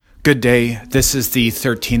Good day. This is the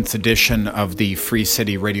 13th edition of the Free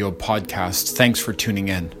City Radio podcast. Thanks for tuning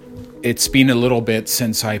in. It's been a little bit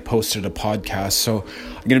since I posted a podcast, so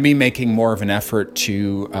I'm going to be making more of an effort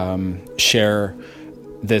to share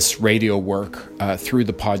this radio work through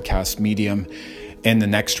the podcast medium in the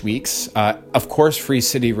next weeks. Of course, Free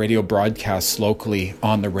City Radio broadcasts locally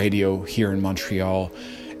on the radio here in Montreal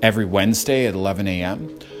every Wednesday at 11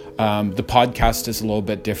 a.m. The podcast is a little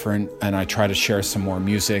bit different, and I try to share some more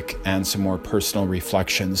music and some more personal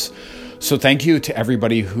reflections. So thank you to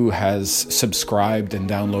everybody who has subscribed and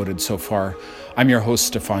downloaded so far. I'm your host,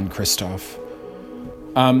 Stefan Christoph.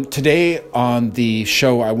 Today on the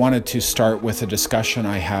show, I wanted to start with a discussion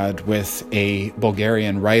I had with a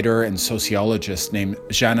Bulgarian writer and sociologist named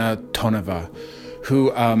Jana Toneva,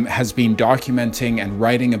 who has been documenting and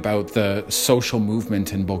writing about the social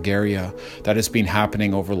movement in Bulgaria that has been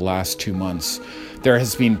happening over the last 2 months. There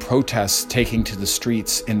has been protests taking to the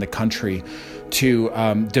streets in the country to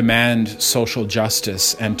demand social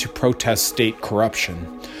justice and to protest state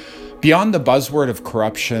corruption. Beyond the buzzword of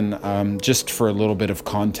corruption, just for a little bit of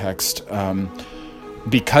context,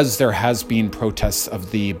 because there has been protests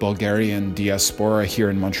of the Bulgarian diaspora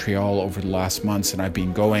here in Montreal over the last months, and I've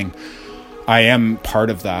been going, I am part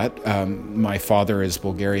of that. My father is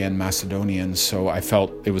Bulgarian Macedonian, so I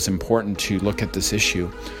felt it was important to look at this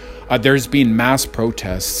issue. There's been mass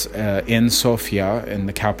protests in Sofia, in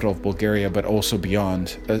the capital of Bulgaria, but also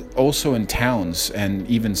beyond, also in towns and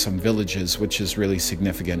even some villages, which is really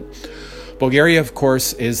significant. Bulgaria, of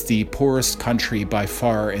course, is the poorest country by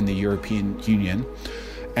far in the European Union.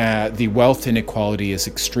 The wealth inequality is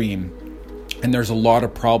extreme, and there's a lot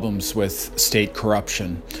of problems with state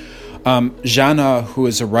corruption. Jana, who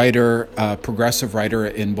is a writer, progressive writer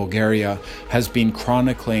in Bulgaria, has been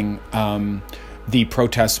chronicling the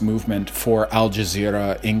protest movement for Al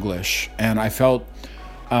Jazeera English. And I felt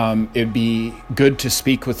it'd be good to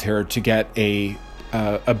speak with her to get a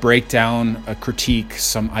breakdown, a critique,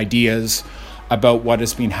 some ideas about what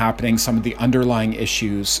has been happening, some of the underlying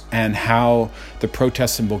issues, and how the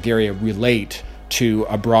protests in Bulgaria relate to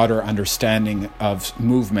a broader understanding of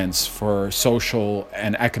movements for social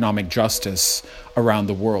and economic justice around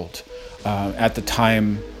the world at the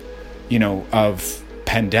time, of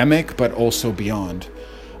pandemic, but also beyond.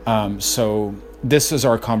 So this is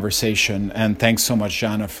our conversation, and thanks so much,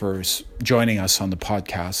 Jana, for joining us on the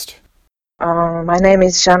podcast. My name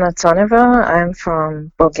is Jana Toneva. I'm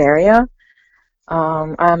from Bulgaria.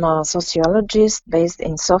 I'm a sociologist based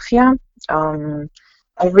in Sofia.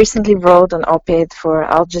 I recently wrote an op-ed for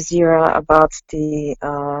Al Jazeera about the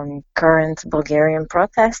current Bulgarian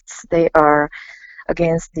protests. They are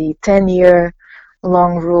against the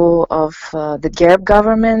 10-year-long rule of the GERB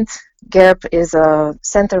government. GERB is a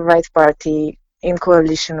center-right party in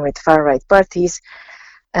coalition with far-right parties,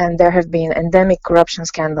 and there have been endemic corruption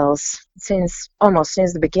scandals almost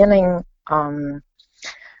since the beginning.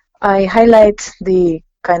 I highlight the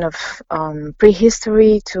kind of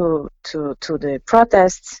prehistory to the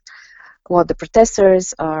protests, what the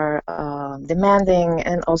protesters are demanding,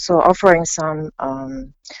 and also offering some,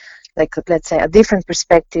 let's say, a different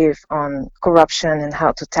perspective on corruption and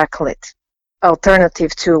how to tackle it,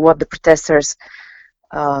 alternative to what the protesters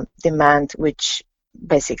demand, which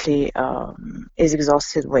basically is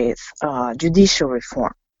exhausted with judicial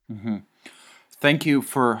reform. Mm-hmm. Thank you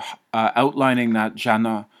for outlining that,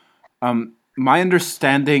 Jana. My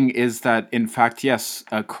understanding is that, in fact, yes,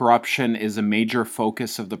 corruption is a major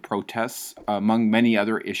focus of the protests, among many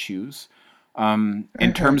other issues.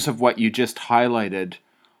 In terms of what you just highlighted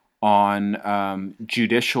on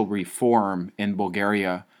judicial reform in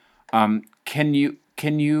Bulgaria, can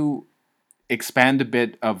you expand a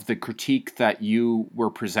bit of the critique that you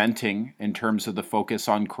were presenting in terms of the focus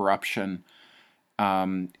on corruption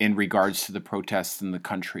in regards to the protests in the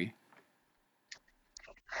country?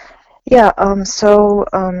 Yeah,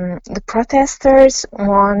 the protesters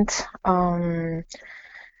want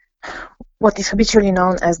what is habitually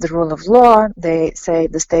known as the rule of law. They say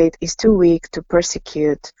the state is too weak to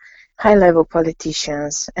persecute high-level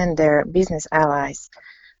politicians and their business allies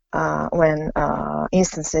when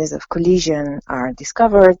instances of collusion are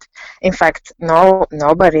discovered. In fact,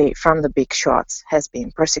 nobody from the big shots has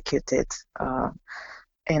been persecuted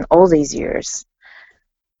in all these years.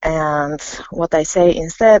 And what I say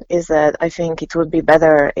instead is that I think it would be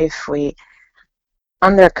better if we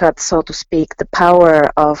undercut, so to speak, the power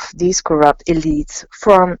of these corrupt elites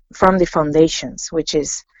from the foundations, which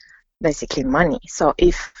is basically money. So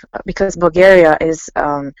because Bulgaria is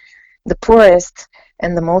the poorest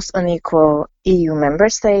and the most unequal EU member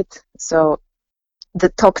state, so the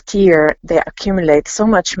top tier, they accumulate so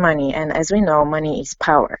much money, and as we know, money is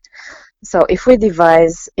power. So if we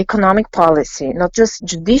devise economic policy, not just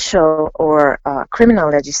judicial or criminal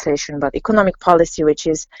legislation, but economic policy which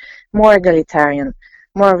is more egalitarian,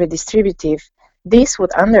 more redistributive, this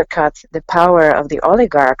would undercut the power of the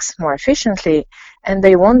oligarchs more efficiently, and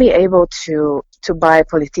they won't be able to buy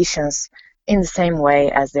politicians in the same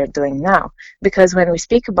way as they're doing now. Because when we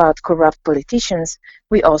speak about corrupt politicians,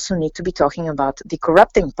 we also need to be talking about the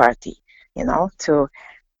corrupting party, to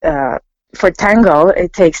for tango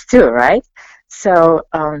it takes two, right? So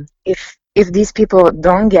if these people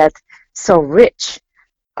don't get so rich,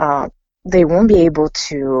 they won't be able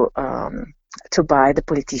to buy the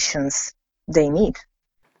politicians they need.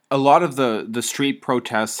 A lot of the street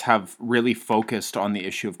protests have really focused on the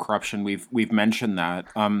issue of corruption. We've mentioned that.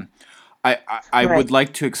 I Right. would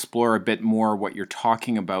like to explore a bit more what you're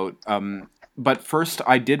talking about. But first,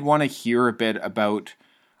 I did want to hear a bit about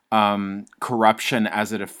corruption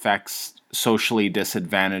as it affects socially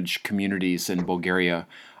disadvantaged communities in Bulgaria.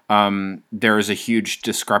 There is a huge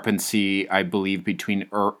discrepancy, I believe, between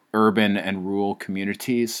urban and rural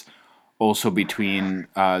communities, also between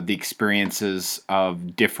the experiences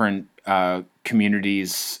of different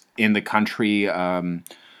communities in the country.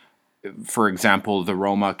 For example, the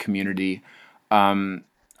Roma community.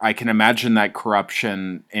 I can imagine that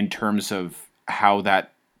corruption, in terms of how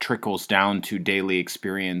that trickles down to daily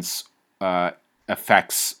experience,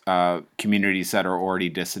 affects communities that are already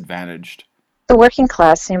disadvantaged. The working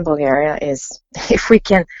class in Bulgaria is, if we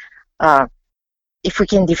can, uh, if we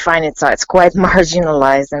can define it, so it's quite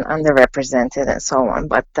marginalized and underrepresented and so on.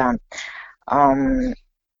 But um,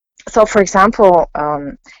 so, for example,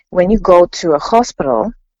 when you go to a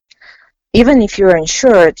hospital, even if you're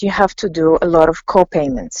insured, you have to do a lot of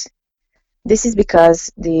co-payments. This is because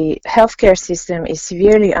the healthcare system is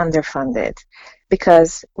severely underfunded,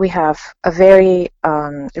 because we have a very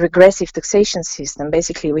regressive taxation system.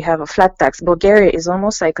 Basically, we have a flat tax. Bulgaria is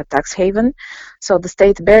almost like a tax haven, so the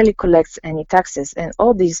state barely collects any taxes, and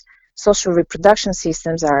all these social reproduction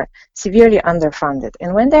systems are severely underfunded.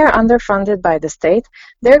 And when they're underfunded by the state,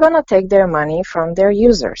 they're going to take their money from their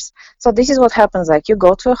users. So this is what happens. Like, you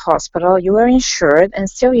go to a hospital, you are insured, and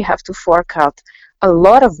still you have to fork out a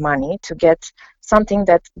lot of money to get something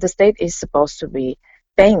that the state is supposed to be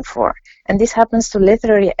paying for. And this happens to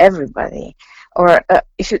literally everybody. Or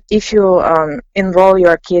if you enroll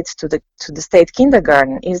your kids to the state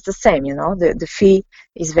kindergarten, it's the same. The fee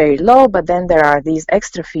is very low, but then there are these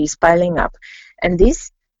extra fees piling up, and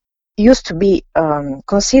this used to be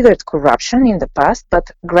considered corruption in the past, but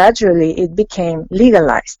gradually it became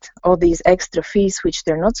legalized. All these extra fees, which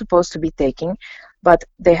they're not supposed to be taking, but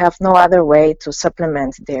they have no other way to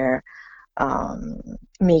supplement their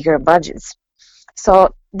meager budgets.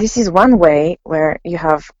 So this is one way where you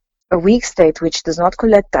have a weak state which does not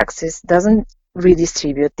collect taxes, doesn't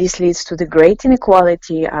redistribute. This leads to the great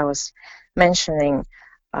inequality I was mentioning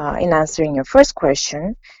in answering your first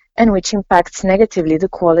question, and which impacts negatively the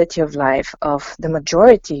quality of life of the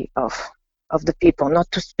majority of the people. Not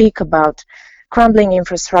to speak about crumbling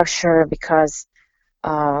infrastructure, because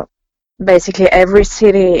basically every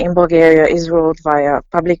city in Bulgaria is ruled via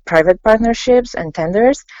public-private partnerships and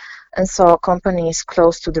tenders, and so companies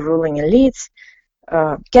close to the ruling elites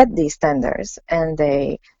get these tenders, and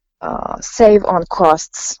they save on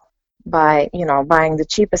costs by buying the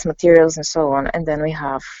cheapest materials and so on. And then we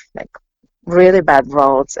have like really bad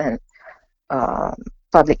roads and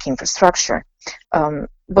public infrastructure.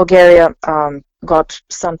 Bulgaria got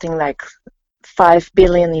something like 5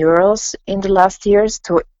 billion euros in the last years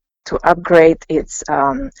to upgrade its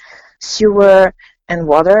sewer and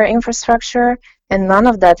water infrastructure, and none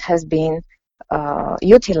of that has been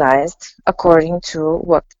utilized according to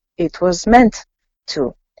what it was meant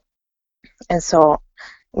to. And so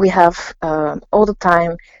we have all the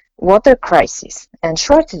time water crisis and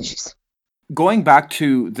shortages. Going back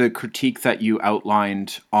to the critique that you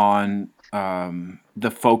outlined on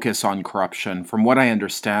the focus on corruption, from what I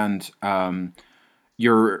understand,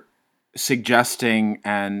 you're suggesting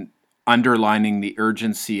and underlining the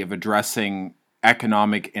urgency of addressing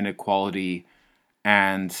economic inequality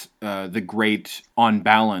and the great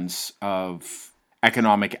unbalance of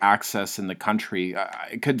economic access in the country.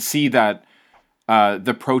 I could see that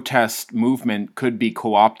the protest movement could be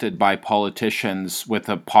co-opted by politicians with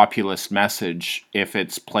a populist message if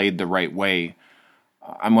it's played the right way.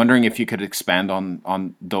 I'm wondering if you could expand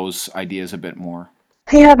on those ideas a bit more.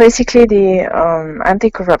 Yeah, basically the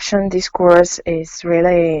anti-corruption discourse is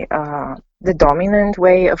really the dominant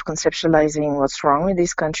way of conceptualizing what's wrong with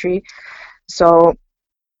this country. So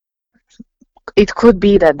it could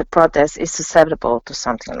be that the protest is susceptible to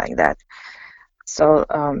something like that. So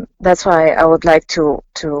that's why I would like to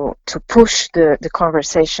push the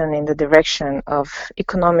conversation in the direction of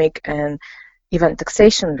economic and even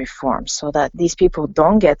taxation reform, so that these people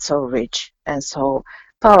don't get so rich and so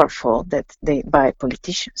powerful that they buy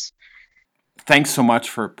politicians. Thanks so much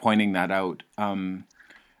for pointing that out.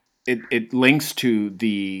 It links to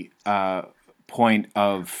the point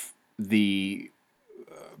of the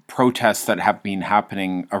protests that have been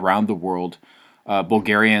happening around the world.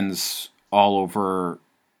 Bulgarians all over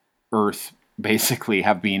Earth basically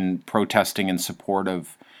have been protesting in support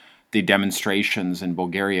of the demonstrations in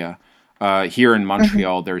Bulgaria. Here in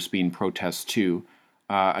Montreal, there's been protests too.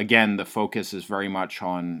 Again, the focus is very much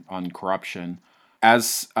on corruption.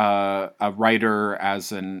 As a writer,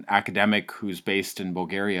 as an academic who's based in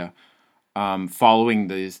Bulgaria, following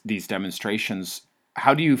these demonstrations,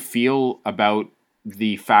 how do you feel about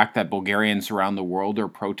the fact that Bulgarians around the world are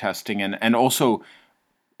protesting, and also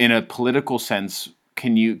in a political sense,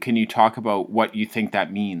 can you talk about what you think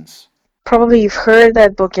that means? Probably you've heard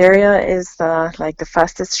that Bulgaria is like the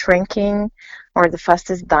fastest shrinking or the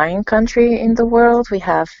fastest dying country in the world. We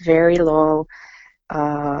have very low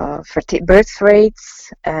birth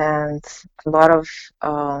rates and a lot of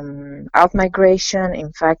outmigration.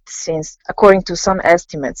 In fact, since, according to some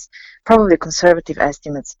estimates, probably conservative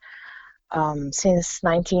estimates, since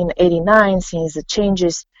 1989, since the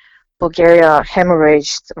changes, Bulgaria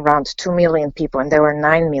hemorrhaged around 2 million people, and there were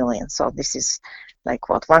 9 million. So this is like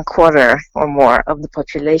what, 1/4 or more of the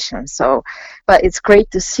population. So, but it's great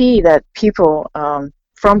to see that people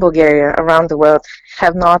from Bulgaria around the world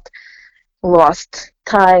have not lost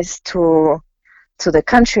ties to the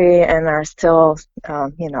country and are still,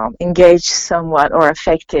 engaged somewhat or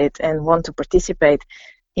affected and want to participate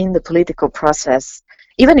in the political process,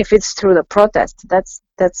 even if it's through the protest. That's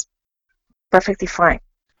perfectly fine.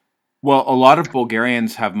 Well, a lot of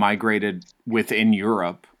Bulgarians have migrated within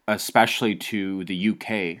Europe, especially to the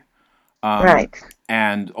UK, Right.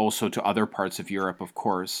 and also to other parts of Europe, of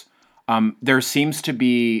course. There seems to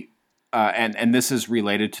be, and this is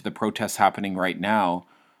related to the protests happening right now.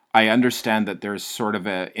 I understand that there's sort of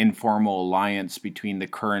an informal alliance between the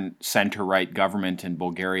current center-right government in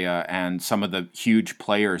Bulgaria and some of the huge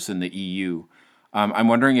players in the EU. I'm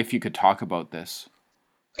wondering if you could talk about this.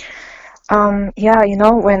 Yeah,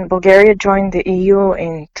 when Bulgaria joined the EU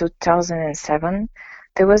in 2007,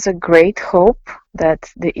 there was a great hope that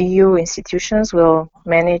the EU institutions will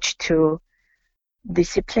manage to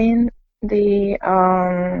discipline the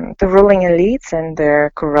ruling elites and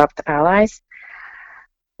their corrupt allies.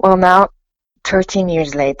 Well, now, 13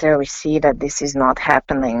 years later, we see that this is not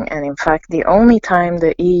happening. And in fact, the only time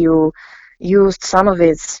the EU used some of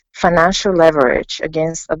its financial leverage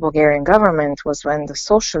against the Bulgarian government was when the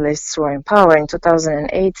socialists were in power. In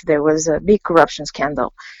 2008, there was a big corruption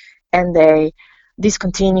scandal, and they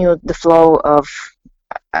discontinued the flow of,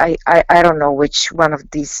 I don't know which one of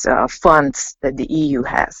these funds that the EU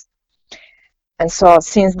has. And so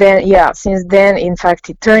since then, in fact,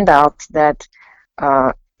 it turned out that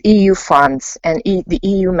EU funds and the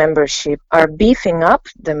EU membership are beefing up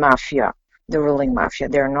the mafia, the ruling mafia.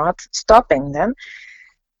 They're not stopping them.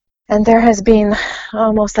 And there has been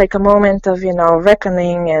almost like a moment of,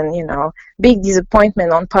 reckoning and, big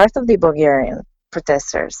disappointment on part of the Bulgarian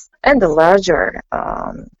protesters and the larger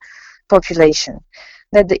population,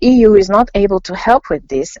 that the EU is not able to help with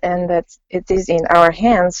this, and that it is in our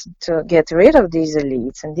hands to get rid of these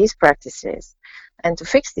elites and these practices and to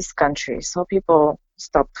fix this country so people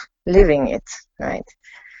stop living it, right?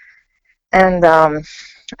 And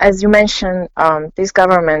as you mentioned, this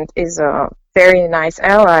government is a very nice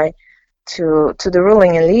ally to the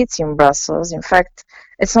ruling elites in Brussels. In fact,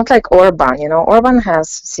 it's not like Orban. Orban has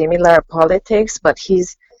similar politics, but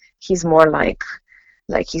he's more like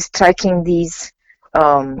he's striking these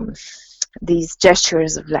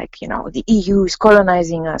gestures of the EU is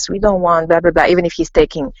colonizing us. We don't want blah blah blah. Even if he's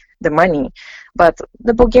taking the money, but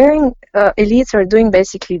the Bulgarian elites are doing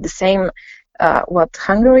basically the same what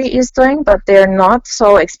Hungary is doing, but they're not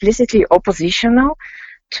so explicitly oppositional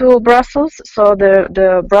to Brussels. So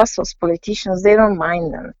the Brussels politicians, they don't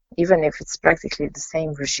mind them, even if it's practically the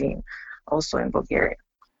same regime also in Bulgaria.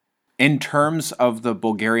 In terms of the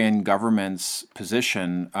Bulgarian government's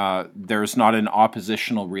position, there's not an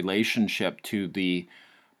oppositional relationship to the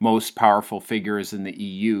most powerful figures in the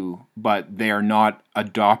EU, but they are not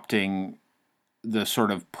adopting the sort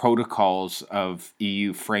of protocols of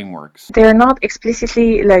EU frameworks. They're not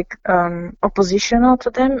explicitly oppositional to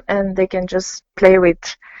them, and they can just play with,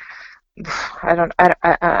 I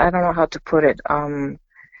don't know how to put it,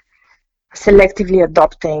 selectively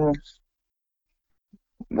adopting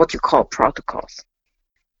what you call protocols.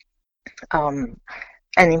 And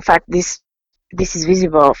in fact, this is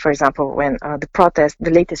visible, for example, when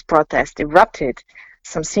the latest protest erupted.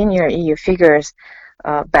 Some senior EU figures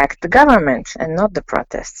backed the government and not the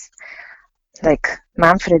protests, like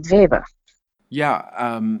Manfred Weber.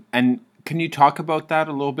 Yeah, and can you talk about that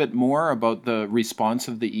a little bit more, about the response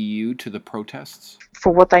of the EU to the protests?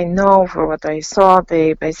 For what I know, for what I saw,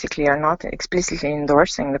 they basically are not explicitly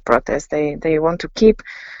endorsing the protests. They want to keep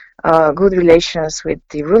good relations with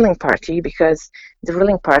the ruling party, because the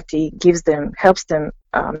ruling party helps them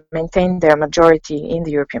maintain their majority in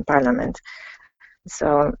the European Parliament.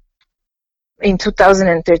 So in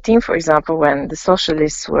 2013, for example, when the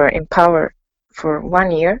socialists were in power for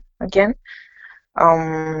 1 year again,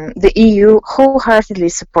 the EU wholeheartedly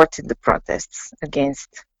supported the protests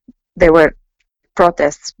against. There were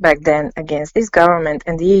protests back then against this government,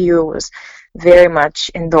 and the EU was very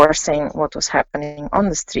much endorsing what was happening on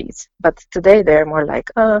the streets. But today they're more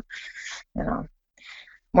like,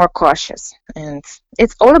 more cautious. And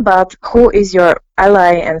it's all about who is your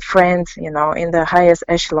ally and friend, in the highest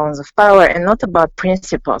echelons of power, and not about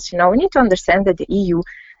principles. We need to understand that the EU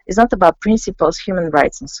is not about principles, human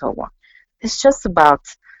rights, and so on. It's just about,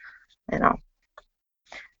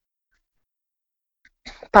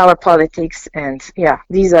 power politics, and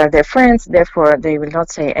these are their friends, therefore they will not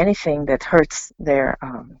say anything that hurts their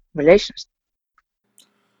relations.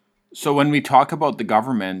 So when we talk about the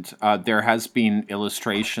government, there has been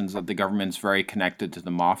illustrations that the government's very connected to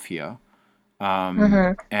the mafia.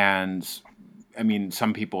 And I mean,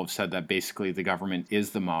 some people have said that basically the government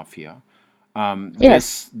is the mafia.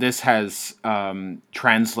 Yes. This has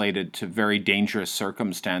translated to very dangerous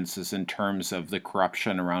circumstances in terms of the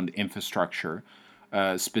corruption around infrastructure,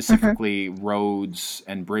 specifically roads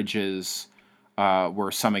and bridges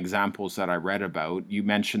were some examples that I read about. You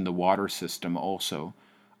mentioned the water system also.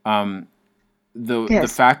 The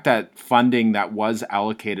fact that funding that was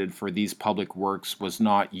allocated for these public works was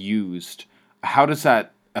not used, how does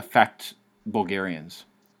that affect Bulgarians?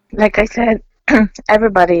 Like I said,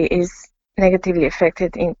 everybody is negatively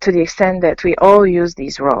affected to the extent that we all use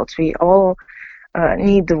these roads. We all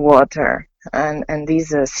need the water and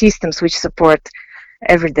these systems which support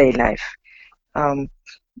everyday life.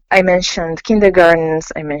 I mentioned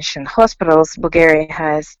kindergartens, I mentioned hospitals. Bulgaria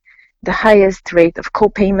has the highest rate of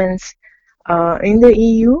co-payments in the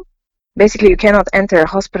EU. Basically, you cannot enter a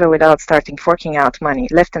hospital without starting forking out money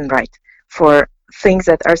left and right for things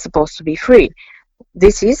that are supposed to be free.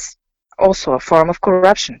 This is also a form of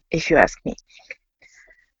corruption, if you ask me.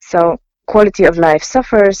 So quality of life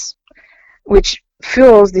suffers, which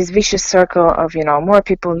fuels this vicious circle of, more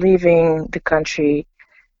people leaving the country,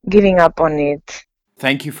 giving up on it.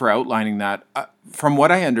 Thank you for outlining that. From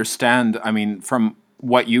what I understand, I mean, from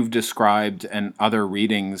what you've described and other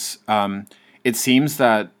readings, it seems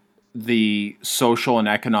that the social and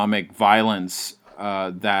economic violence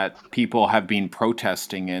that people have been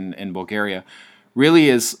protesting in Bulgaria really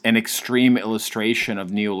is an extreme illustration of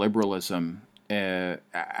neoliberalism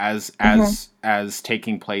as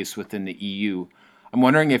taking place within the EU. I'm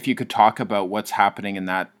wondering if you could talk about what's happening in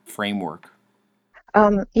that framework.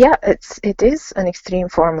 It is an extreme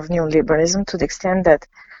form of neoliberalism, to the extent that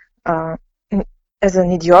as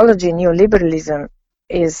an ideology, neoliberalism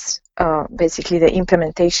is basically the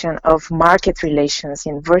implementation of market relations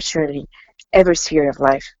in virtually every sphere of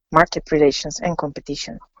life, market relations and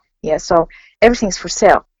competition. So everything's for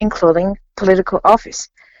sale, including political office.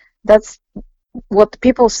 That's what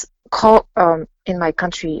people call in my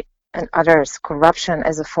country and others corruption,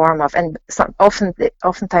 as a form of, and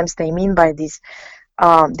oftentimes they mean by this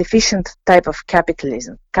deficient type of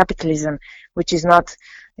capitalism, which is not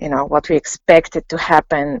what we expected to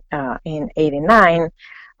happen in '89,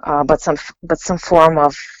 but some form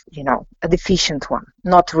of a deficient one,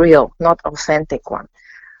 not real, not authentic one,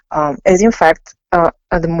 as in fact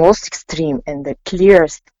the most extreme and the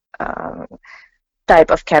clearest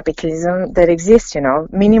type of capitalism that exists.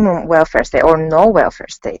 Minimum welfare state or no welfare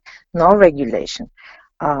state, no regulation,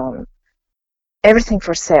 everything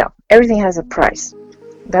for sale, everything has a price.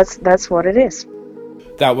 That's what it is.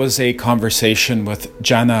 That was a conversation with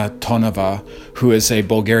Jana Toneva, who is a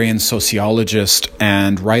Bulgarian sociologist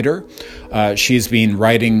and writer. She's been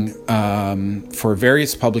writing for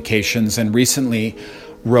various publications and recently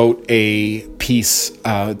wrote a piece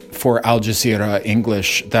for Al Jazeera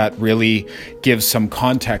English that really gives some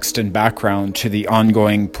context and background to the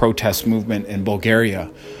ongoing protest movement in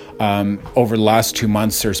Bulgaria. Over the last 2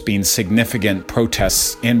 months, there's been significant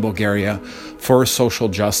protests in Bulgaria for social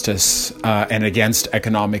justice and against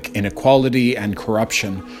economic inequality and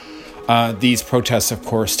corruption. These protests, of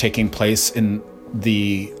course, taking place in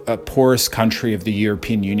the poorest country of the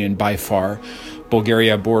European Union by far.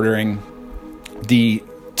 Bulgaria bordering the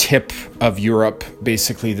tip of Europe,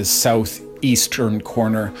 basically the southeastern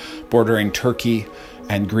corner, bordering Turkey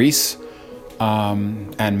and Greece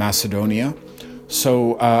and Macedonia.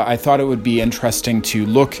 So I thought it would be interesting to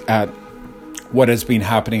look at what has been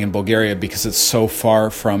happening in Bulgaria because it's so far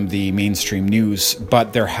from the mainstream news,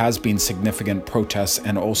 but there has been significant protests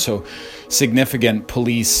and also significant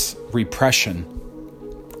police repression.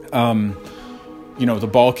 The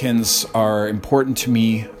Balkans are important to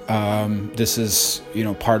me. This is,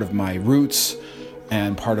 part of my roots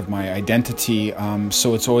and part of my identity.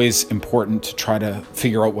 So it's always important to try to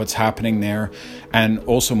figure out what's happening there, and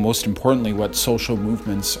also, most importantly, what social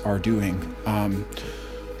movements are doing.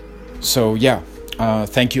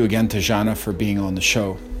 Thank you again to Jana for being on the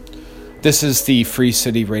show. This is the Free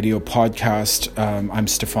City Radio podcast. I'm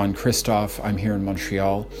Stefan Christoph. I'm here in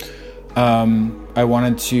Montreal. I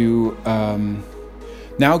wanted to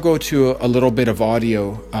now go to a little bit of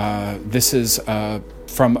audio. This is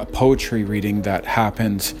from a poetry reading that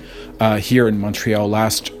happened here in Montreal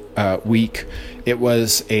last week. It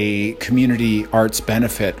was a community arts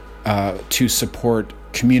benefit to support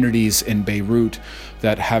communities in Beirut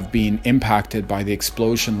that have been impacted by the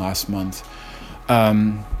explosion last month.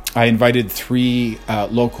 I invited 3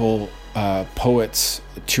 local poets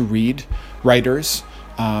to read, writers,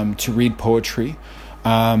 to read poetry.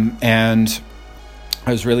 And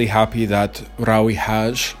I was really happy that Rawi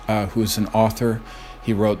Haj, who's an author,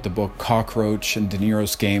 he wrote the book Cockroach and De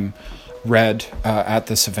Niro's Game, read at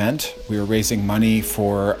this event. We were raising money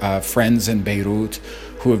for friends in Beirut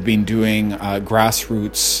who have been doing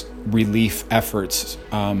grassroots relief efforts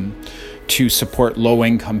to support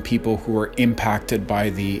low-income people who were impacted by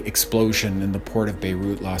the explosion in the port of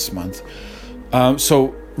Beirut last month.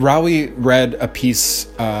 So Rawi read a piece,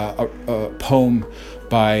 a poem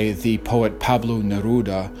by the poet Pablo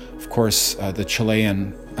Neruda, of course, the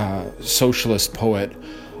Chilean socialist poet,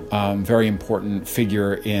 very important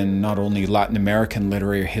figure in not only Latin American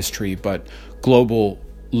literary history, but global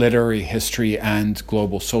literary history and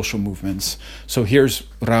global social movements. So here's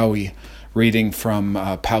Rawi reading from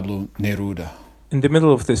Pablo Neruda. In the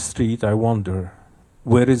middle of the street, I wonder,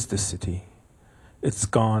 where is the city? It's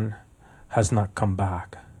gone, has not come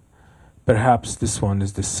back. Perhaps this one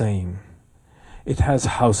is the same. It has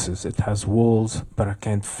houses, it has walls, but I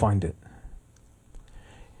can't find it.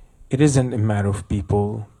 It isn't a matter of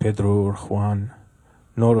people, Pedro or Juan,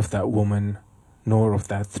 nor of that woman, nor of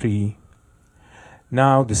that tree.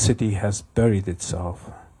 Now the city has buried itself,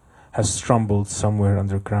 has stumbled somewhere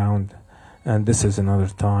underground, and this is another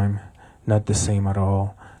time, not the same at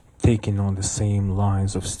all, taking on the same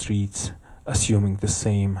lines of streets, assuming the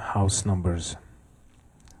same house numbers.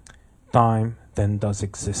 Time then does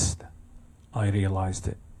exist. I realized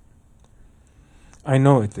it. I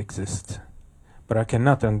know it exists, but I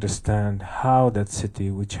cannot understand how that city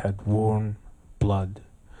which had warm blood,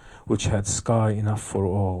 which had sky enough for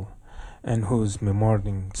all, and whose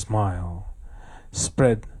morning smile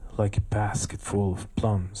spread like a basket full of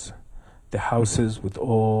plums, the houses with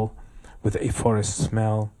a forest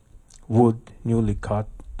smell, wood newly cut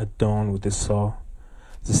at dawn with a saw,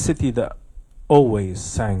 the city that always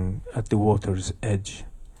sang at the water's edge,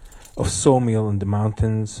 of sawmill in the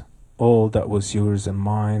mountains, all that was yours and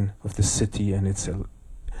mine of the city and its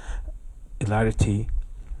hilarity,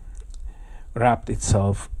 wrapped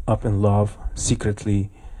itself up in love secretly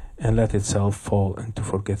and let itself fall into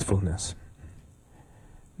forgetfulness.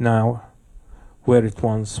 Now, where it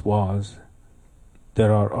once was,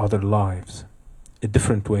 there are other lives, a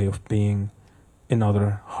different way of being,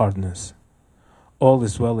 another hardness. All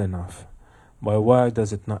is well enough, but why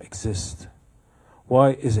does it not exist?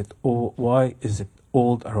 Why is it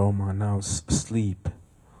old aroma now asleep?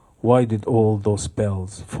 Why did all those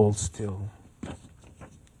bells fall still?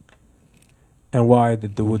 And why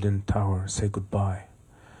did the wooden tower say goodbye?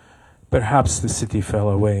 Perhaps the city fell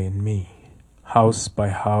away in me, house by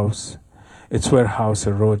house, its warehouse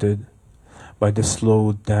eroded by the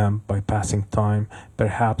slow damp by passing time.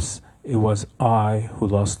 Perhaps it was I who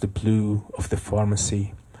lost the blue of the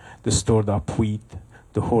pharmacy, the stored up wheat,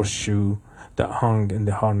 the horseshoe that hung in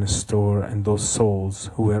the harness store, and those souls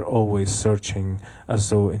who were always searching as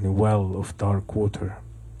though in a well of dark water.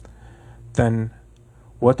 Then,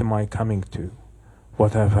 what am I coming to?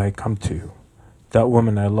 What have I come to? That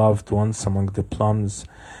woman I loved once among the plums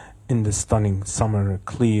in the stunning summer,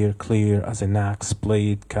 clear as an axe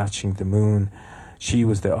blade catching the moon. She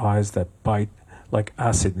was the eyes that bite like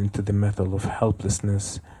acid into the metal of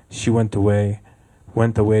helplessness. She went away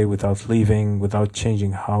without leaving, without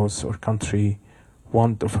changing house or country,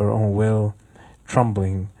 want of her own will,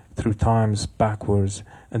 trembling through times backwards,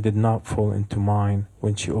 and did not fall into mine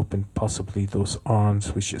when she opened possibly those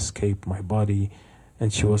arms which escaped my body,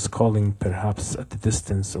 and she was calling perhaps at the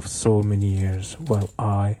distance of so many years, while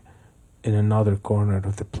I, in another corner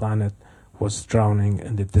of the planet, was drowning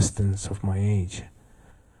in the distance of my age.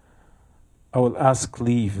 I will ask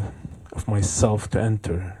leave of myself to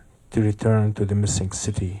enter, to return to the missing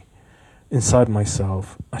city. Inside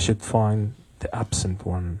myself, I should find the absent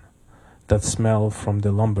one, that smell from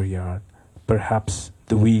the lumberyard, perhaps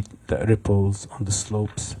the wheat that ripples on the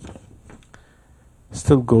slopes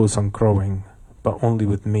still goes on growing, but only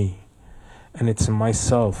with me. And it's in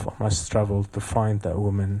myself I must travel to find that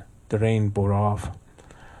woman the rain bore off.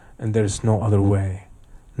 And there's no other way.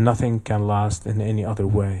 Nothing can last in any other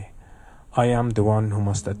way. I am the one who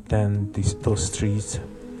must attend those trees,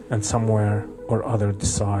 and somewhere or other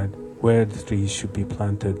decide where the trees should be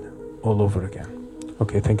planted all over again.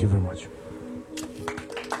 Okay, thank you very much.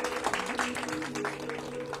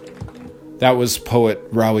 That was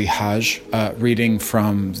poet Rawi Haj reading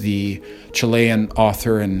from the Chilean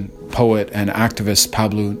author and poet and activist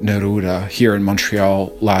Pablo Neruda here in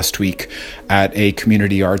Montreal last week at a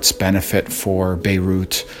community arts benefit for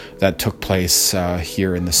Beirut that took place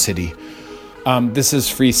here in the city. This is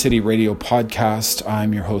Free City Radio Podcast.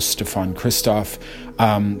 I'm your host, Stefan Christoph.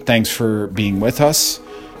 Thanks for being with us.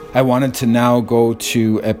 I wanted to now go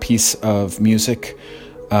to a piece of music.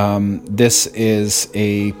 This is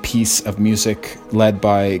a piece of music led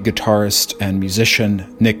by guitarist and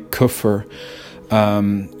musician Nick Kupfer,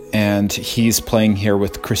 and he's playing here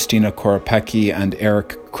with Christina Koropecki and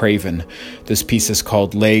Eric Craven. This piece is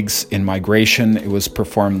called Legs in Migration. It was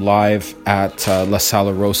performed live at La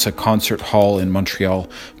Sala Rosa Concert Hall in Montreal,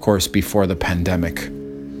 of course, before the pandemic.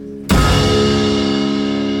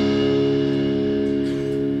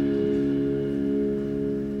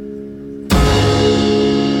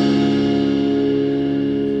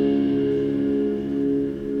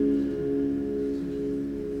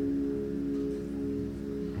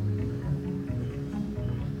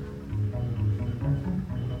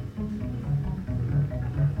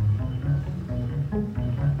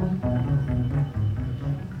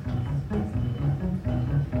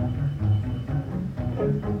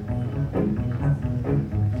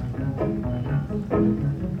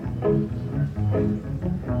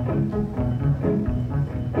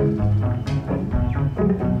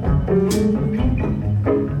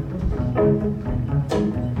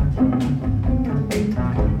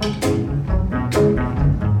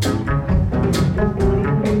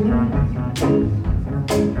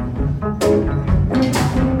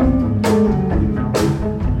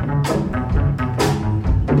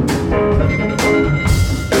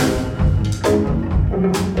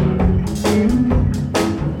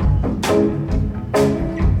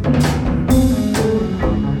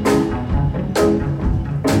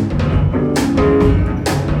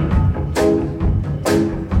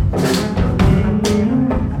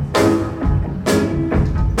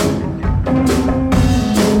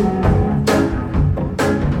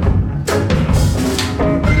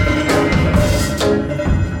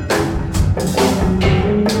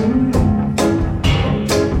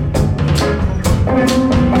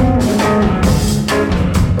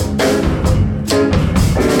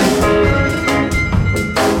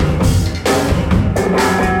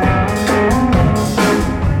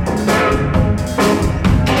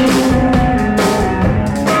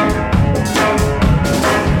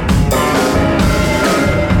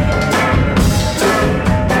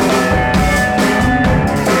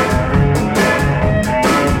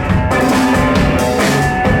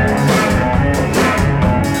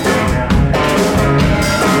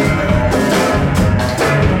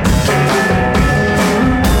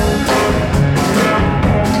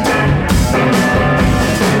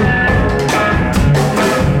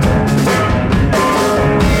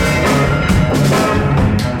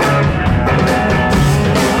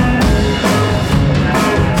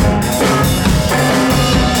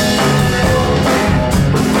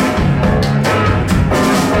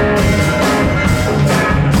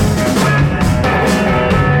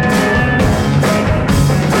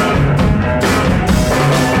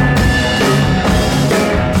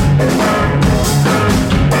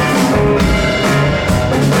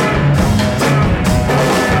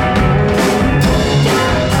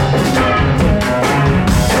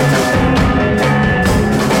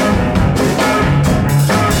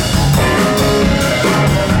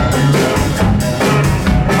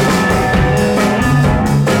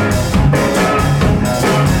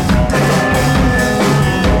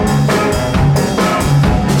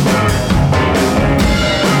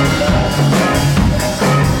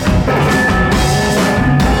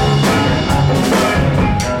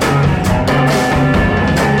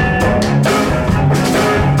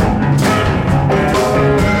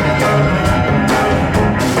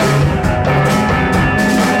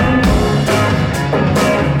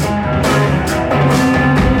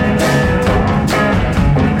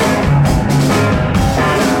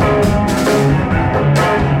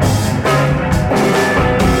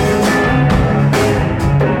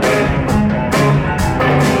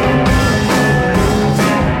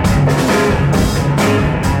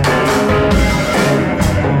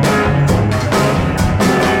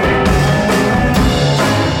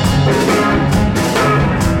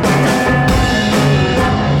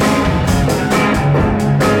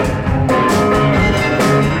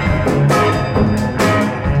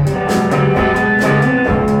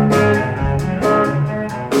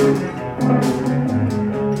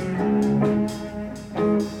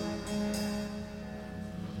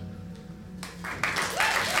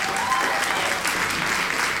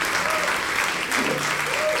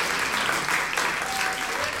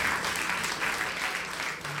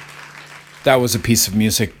 That was a piece of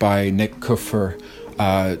music by Nick Kupfer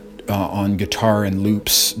on guitar and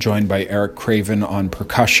loops, joined by Eric Craven on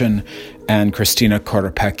percussion and Christina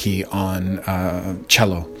Koropecki on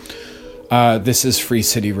cello. This is Free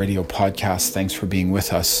City Radio Podcast. Thanks for being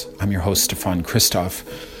with us. I'm your host, Stefan Christoff.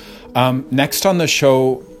 Next on the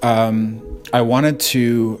show, I wanted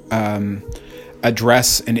to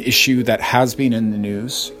address an issue that has been in the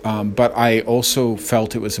news, but I also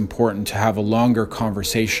felt it was important to have a longer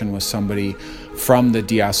conversation with somebody from the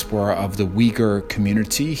diaspora of the Uyghur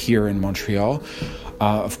community here in Montreal.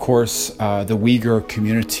 Of course, the Uyghur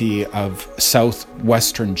community of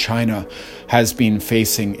southwestern China has been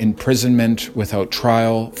facing imprisonment without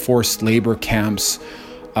trial, forced labor camps,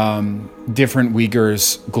 different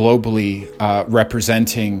Uyghurs globally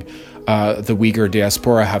representing the Uyghur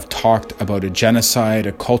diaspora have talked about a genocide,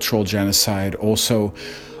 a cultural genocide. Also,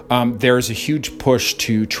 there's a huge push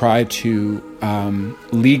to try to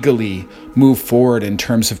legally move forward in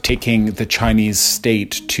terms of taking the Chinese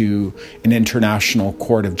state to an international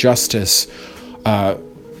court of justice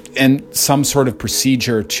and some sort of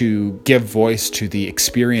procedure to give voice to the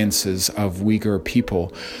experiences of Uyghur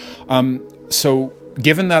people. So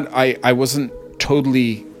given that I wasn't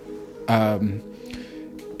totally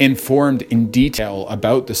informed in detail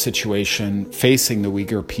about the situation facing the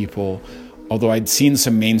Uyghur people, although I'd seen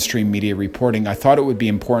some mainstream media reporting, I thought it would be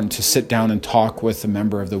important to sit down and talk with a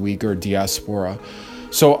member of the Uyghur diaspora.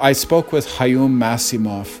 So I spoke with Hayum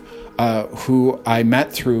Masimov, who I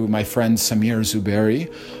met through my friend Samir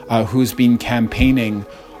Zuberi, who's been campaigning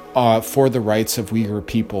for the rights of Uyghur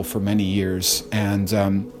people for many years.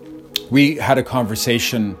 And we had a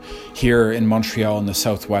conversation here in Montreal in the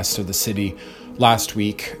southwest of the city last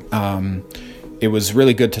week. It was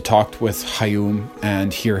really good to talk with Hayum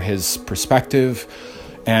and hear his perspective.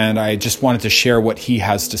 And I just wanted to share what he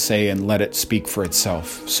has to say and let it speak for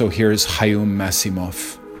itself. So here's Hayum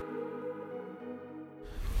Masimov.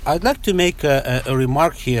 I'd like to make a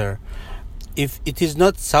remark here. If it is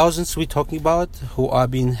not thousands we're talking about who are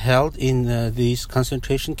being held in these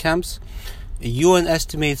concentration camps, UN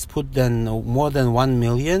estimates put them more than 1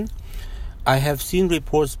 million. I have seen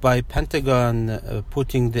reports by Pentagon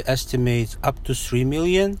putting the estimates up to 3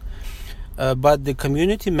 million. But the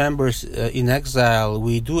community members in exile,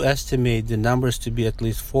 we do estimate the numbers to be at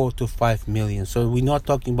least 4 to 5 million. So we're not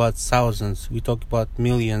talking about thousands, we talk about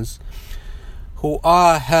millions who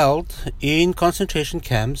are held in concentration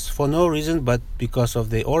camps for no reason but because of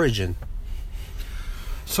their origin.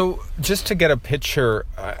 So just to get a picture,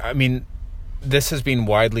 I mean, this has been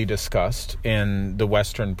widely discussed in the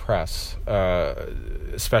Western press,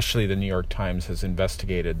 especially the New York Times has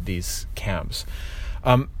investigated these camps.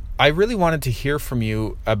 I really wanted to hear from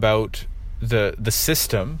you about the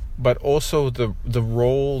system, but also the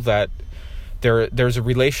role that there's a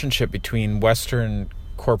relationship between Western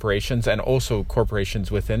corporations and also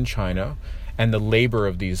corporations within China and the labor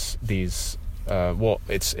of these well,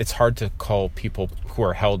 it's hard to call people who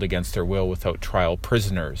are held against their will without trial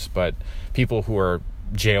prisoners, but people who are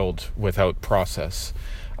jailed without process.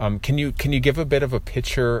 Can you give a bit of a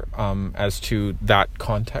picture as to that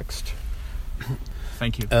context?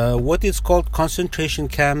 Thank you. What is called concentration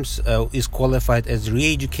camps is qualified as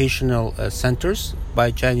re-educational centers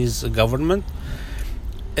by Chinese government.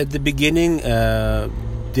 At the beginning,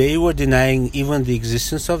 they were denying even the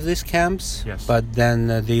existence of these camps, yes. But then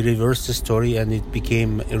they reversed the story and it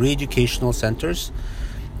became re-educational centers.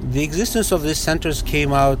 The existence of these centers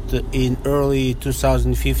came out in early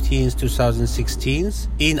 2015s, 2016s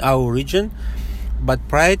in our region. But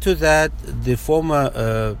prior to that, the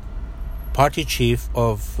former party chief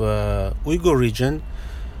of Uyghur region,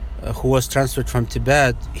 who was transferred from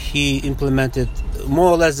Tibet, he implemented more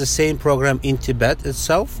or less the same program in Tibet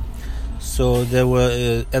itself. So there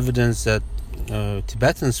were evidence that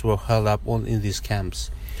Tibetans were held up in these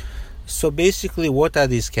camps. So basically, what are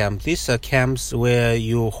these camps? These are camps where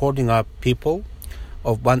you're holding up people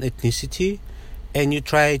of one ethnicity and you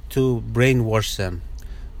try to brainwash them.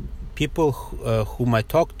 People whom I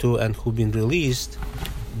talked to and who've been released,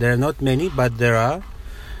 there are not many, but there are.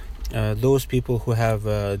 Those people who have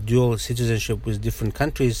dual citizenship with different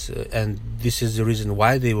countries, and this is the reason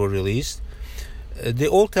why they were released. They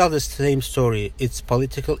all tell the same story. It's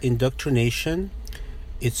political indoctrination,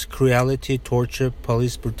 it's cruelty, torture,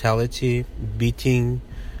 police brutality, beating,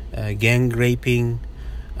 gang raping,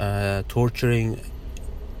 torturing,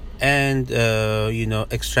 and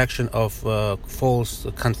extraction of false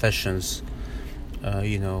confessions. I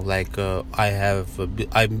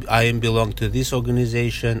belong to this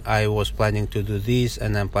organization, I was planning to do this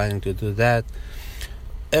and I'm planning to do that.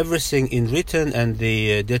 everything in written, and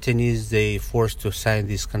the detainees, they forced to sign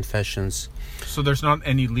these confessions. So there's not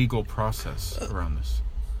any legal process around this?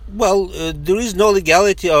 Well, there is no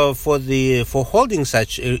legality for holding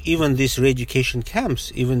such, even these re-education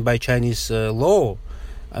camps, even by Chinese law.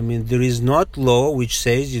 I mean, there is not law which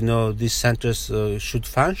says, these centers should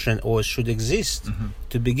function or should exist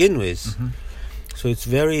to begin with. So it's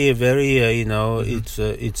very, very,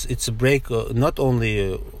 it's a break, not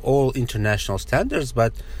only all international standards,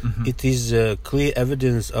 but it is clear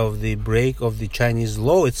evidence of the break of the Chinese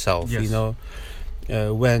law itself. Yes.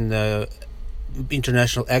 When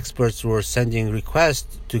international experts were sending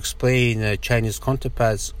requests to explain Chinese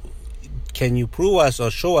counterparts, can you prove us or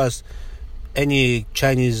show us any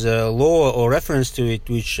Chinese law or reference to it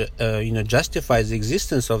which justifies the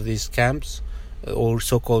existence of these camps or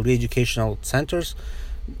so-called re-educational centers?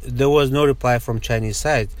 There was no reply from Chinese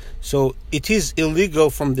side. So it is illegal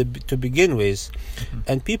to begin with.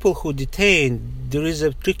 And people who detain, there is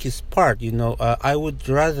a tricky part. I would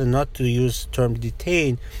rather not to use term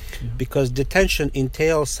detain, because detention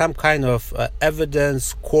entails some kind of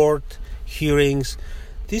evidence, court hearings.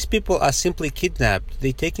 These people are simply kidnapped.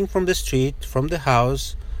 They're taken from the street, from the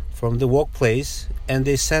house, from the workplace, and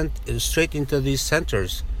they sent straight into these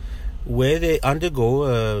centers, where they undergo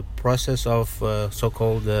a process of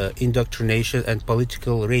so-called indoctrination and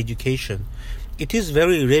political re-education. It is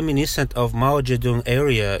very reminiscent of Mao Zedong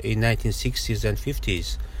area in 1960s and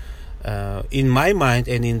 50s. In my mind,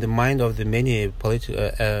 and in the mind of the many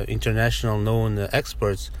international known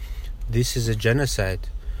experts, this is a genocide.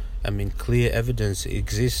 I mean, clear evidence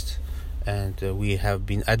exists, and we have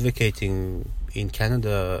been advocating in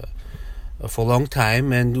Canada for a long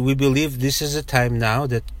time, and we believe this is a time now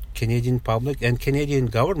that Canadian public and Canadian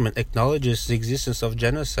government acknowledges the existence of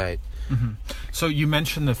genocide. So you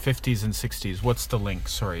mentioned the 50s and 60s. What's the link?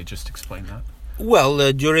 Sorry, just explain that.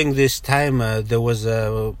 Well, during this time, there was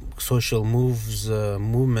a social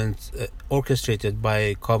movement orchestrated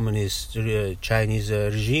by communist Chinese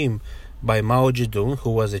regime, by Mao Zedong, who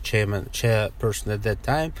was a chairperson at that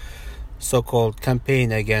time, so-called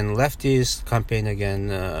campaign against leftist, campaign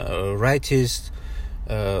against rightist,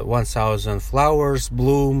 1,000 flowers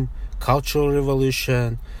bloom, cultural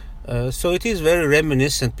revolution. So it is very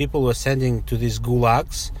reminiscent. People were sending to these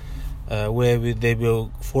gulags, where they were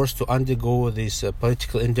forced to undergo this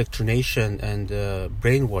political indoctrination and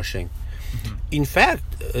brainwashing. In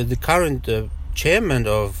fact, the current chairman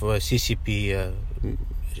of CCP,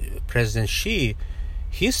 President Xi,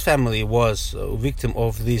 his family was a victim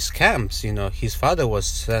of these camps. His father was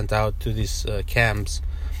sent out to these camps,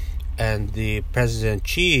 and the President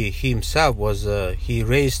Xi himself was he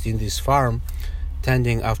raised in this farm,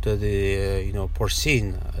 tending after the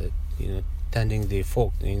porcine, tending the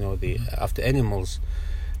folk, after animals.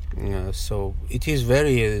 So it is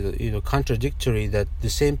very contradictory that the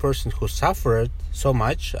same person who suffered so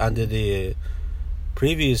much under the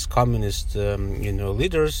previous communist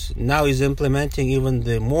leaders now is implementing even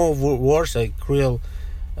the more worse, cruel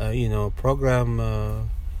program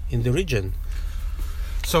in the region.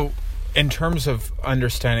 So in terms of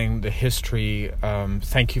understanding the history,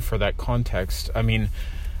 thank you for that context. I mean,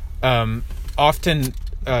 often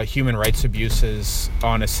human rights abuses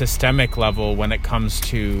on a systemic level, when it comes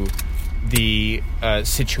to the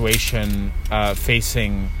situation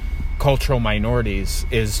facing cultural minorities,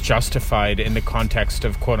 is justified in the context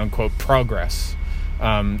of quote-unquote progress.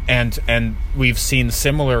 And we've seen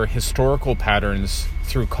similar historical patterns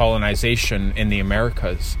through colonization in the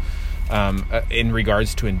Americas in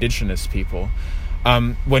regards to indigenous people.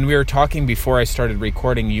 When we were talking before I started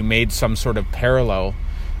recording, you made some sort of parallel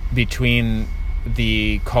between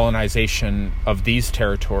the colonization of these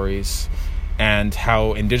territories and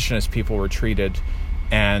how indigenous people were treated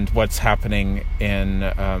and what's happening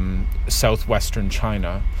in southwestern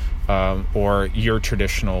China, or your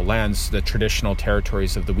traditional lands, the traditional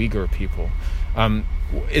territories of the Uyghur people.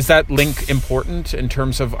 Is that link important in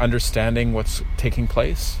terms of understanding what's taking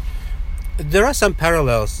place? There are some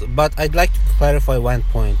parallels, but I'd like to clarify one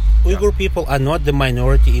point. Uyghur people are not the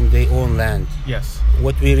minority in their own land. Yes.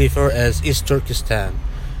 What we refer as East Turkestan.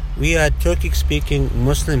 We are Turkic-speaking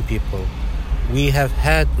Muslim people. We have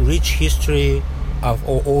had rich history of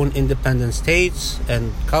our own independent states,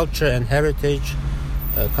 and culture and heritage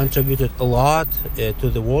contributed a lot to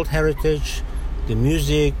the world heritage, the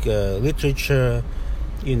music, literature,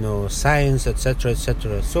 science, etc.,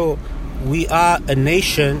 etc. So we are a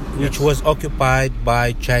nation which was occupied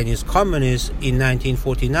by Chinese communists in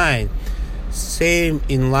 1949, same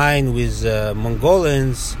in line with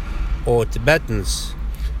Mongolians or Tibetans.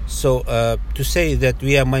 So to say that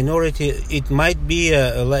we are minority, it might be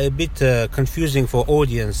a bit confusing for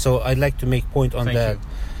audience. So I'd like to make point on that.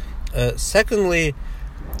 Secondly,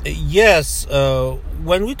 yes,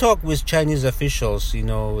 when we talk with Chinese officials,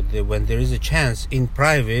 when there is a chance in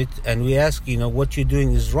private, and we ask, what you're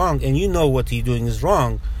doing is wrong, and what you're doing is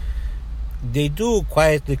wrong, they do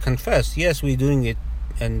quietly confess, yes, we're doing it,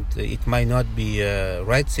 and it might not be a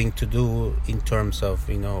right thing to do in terms of,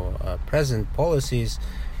 present policies,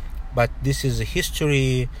 but this is a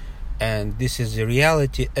history, and this is a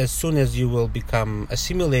reality. As soon as you will become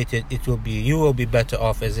assimilated, you will be better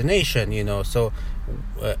off as a nation, So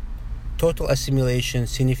total assimilation,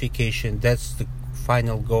 signification, that's the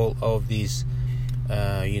final goal of these,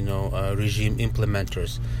 regime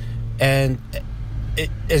implementers. And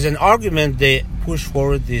as an argument, they push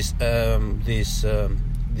forward this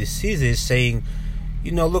thesis, saying,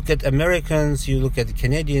 look at Americans, you look at the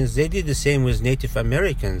Canadians, they did the same with Native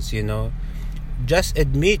Americans, Just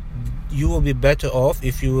admit you will be better off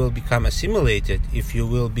if you will become assimilated, if you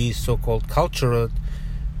will be so-called cultural,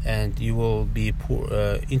 and you will be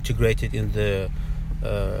integrated in the,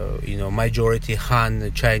 majority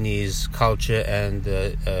Han Chinese culture and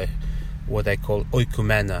what I call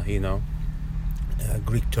oikumena, a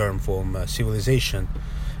Greek term for civilization.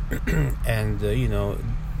 And,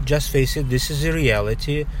 just face it, this is a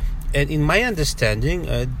reality. And in my understanding,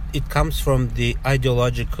 it comes from the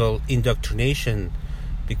ideological indoctrination,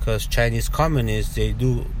 because Chinese communists, they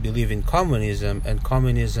do believe in communism, and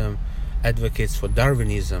communism advocates for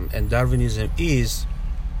Darwinism, and Darwinism is,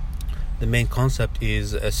 the main concept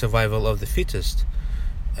is a survival of the fittest,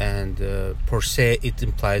 and per se it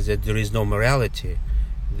implies that there is no morality.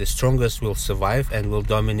 The strongest will survive and will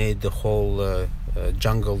dominate the whole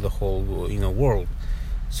jungle, the whole world.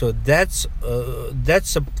 So that's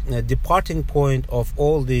a departing point of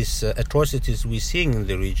all these atrocities we're seeing in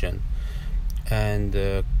the region.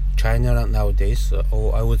 And China nowadays,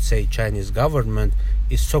 or I would say Chinese government,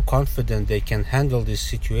 is so confident they can handle this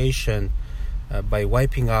situation by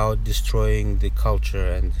wiping out, destroying the culture.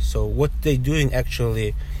 And so what they're doing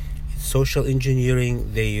actually is social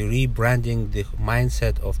engineering. They're rebranding the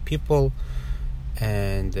mindset of people,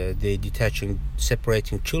 and they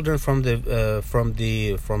separating children from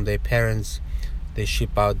their parents. They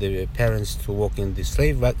ship out the parents to work in the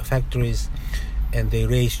slave factories, and they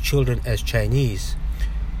raise children as Chinese,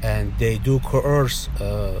 and they do coerce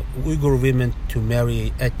Uyghur women to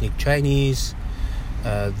marry ethnic Chinese.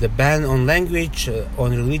 The ban on language,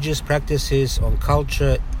 on religious practices, on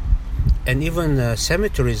culture, and even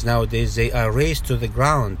cemeteries nowadays, they are razed to the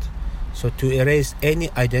ground. So to erase any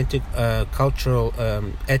cultural,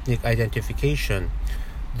 ethnic identification.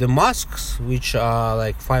 The mosques, which are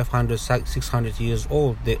like 500, 600 years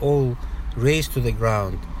old, they all razed to the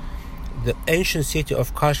ground. The ancient city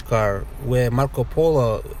of Kashgar, where Marco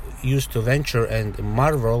Polo used to venture and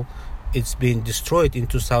marvel, it's been destroyed in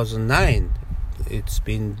 2009. It's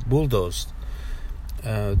been bulldozed.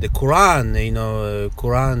 The Quran,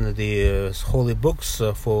 the holy books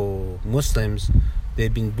for Muslims,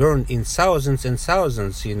 they've been burned in thousands and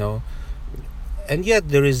thousands, and yet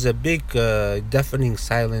there is a big deafening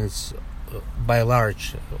silence by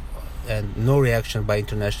large, and no reaction by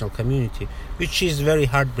international community, which is very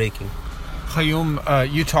heartbreaking.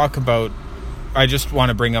 Qayyum, you talk about, I just want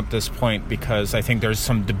to bring up this point because I think there's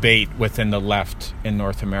some debate within the left in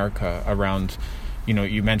North America around,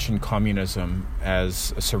 you mentioned communism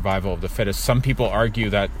as a survival of the fittest. Some people argue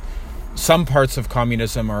that some parts of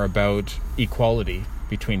communism are about equality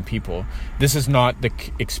between people. This is not the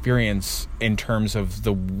experience in terms of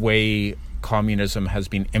the way communism has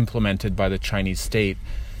been implemented by the Chinese state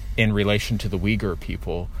in relation to the Uyghur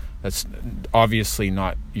people. That's obviously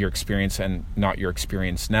not your experience and not your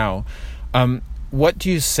experience now. What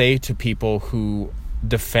do you say to people who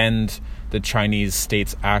defend the Chinese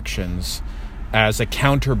state's actions as a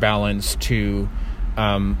counterbalance to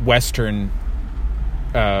Western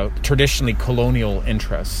traditionally colonial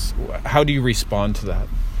interests? How do you respond to that?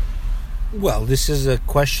 Well, this is a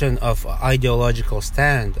question of ideological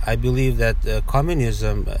stand. I believe that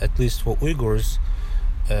communism, at least for Uyghurs,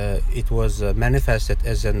 it was manifested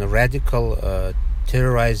as a radical,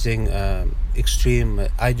 terrorizing, extreme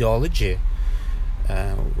ideology.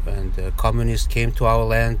 And communists came to our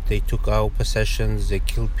land, they took our possessions, they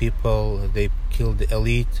killed people, they killed the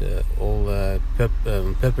elite, all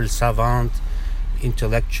peuple savant,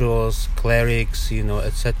 intellectuals, clerics,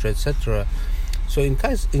 etc., etc. So in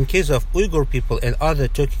case of Uyghur people and other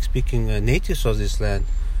Turkic-speaking natives of this land,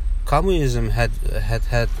 communism had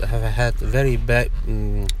very bad,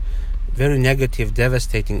 very negative,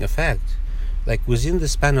 devastating effect. like within the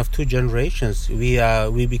span of 2 generations, we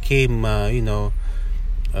became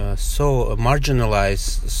so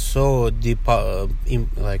marginalized, so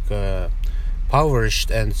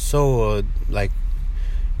impoverished, and so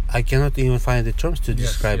I cannot even find the terms to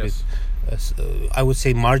describe it. I would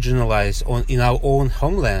say marginalized in our own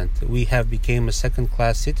homeland. We have become a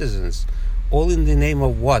second-class citizens, all in the name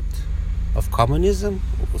of what? Of communism.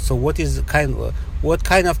 So what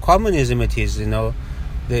kind of communism it is?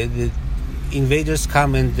 The invaders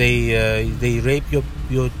come and they rape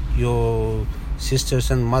your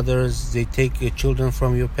sisters and mothers. They take your children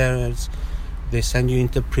from your parents. They send you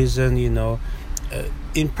into prison.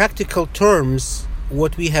 In practical terms,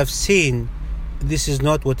 what we have seen, this is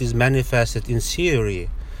not what is manifested in theory.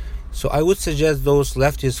 So I would suggest those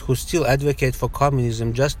leftists who still advocate for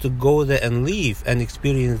communism just to go there and live and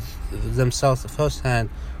experience themselves firsthand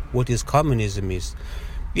what is communism is.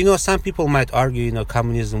 Some people might argue,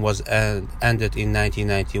 communism was ended in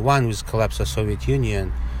 1991 with collapse of Soviet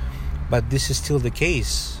Union, but this is still the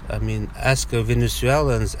case. I mean, ask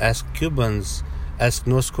Venezuelans, ask Cubans, ask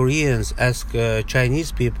North Koreans, ask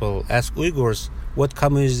Chinese people, ask Uyghurs what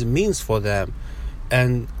communism means for them.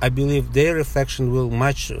 And I believe their reflection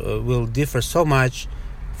will differ so much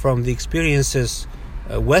from the experiences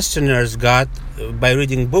Westerners got by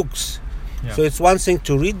reading books. Yeah. So it's one thing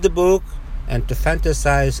to read the book and to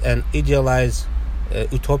fantasize and idealize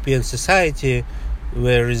utopian society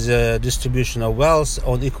where there is a distribution of wealth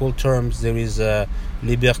on equal terms, there is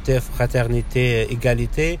liberté, fraternité,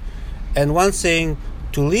 égalité, and one thing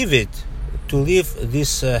to live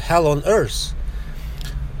this hell on earth.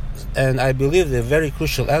 And I believe the very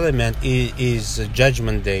crucial element is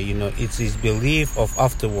Judgment Day. It's this belief of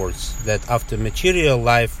afterwards, that after material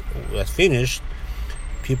life was finished,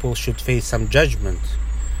 people should face some judgment.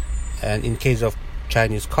 And in case of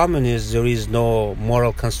Chinese communists, there is no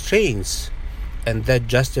moral constraints, and that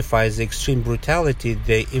justifies the extreme brutality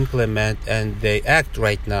they implement and they act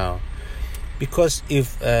right now. Because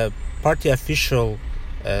if party official,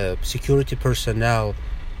 security personnel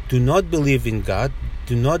do not believe in God,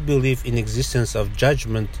 do not believe in existence of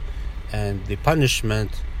judgment and the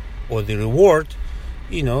punishment or the reward,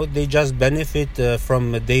 they just benefit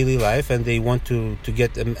from daily life, and they want to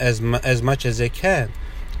get as much as they can.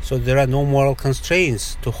 So there are no moral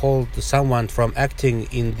constraints to hold someone from acting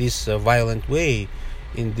in this violent way,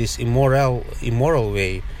 in this immoral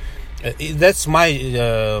way. That's my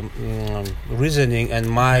reasoning and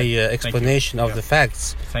my explanation of the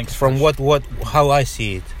facts. Thanks from how I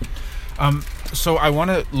see it. So I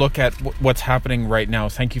want to look at what's happening right now.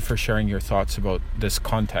 Thank you for sharing your thoughts about this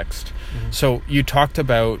context. Mm-hmm. So you talked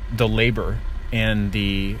about the labor and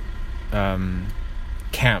the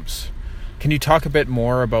camps. Can you talk a bit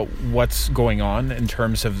more about what's going on in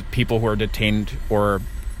terms of people who are detained or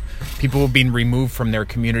people who have been removed from their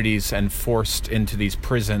communities and forced into these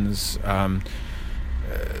prisons?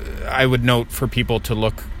 I would note for people to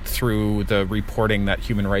look through the reporting that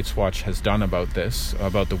Human Rights Watch has done about this,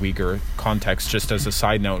 about the Uyghur context, just as a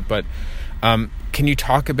side note. But can you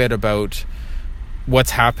talk a bit about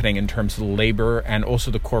what's happening in terms of the labor and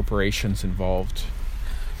also the corporations involved?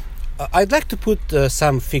 I'd like to put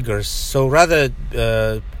some figures. So rather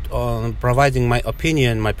on providing my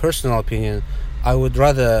opinion, my personal opinion, I would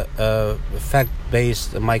rather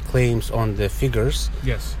fact-base my claims on the figures.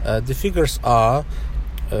 Yes. The figures are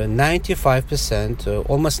 95%,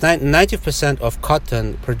 almost 90% of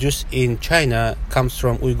cotton produced in China comes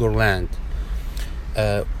from Uyghur land.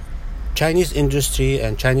 Chinese industry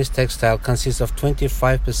and Chinese textile consists of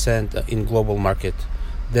 25% in global market.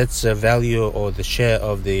 That's the value or the share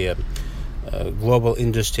of the global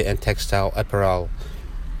industry and textile apparel.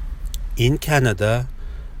 In Canada,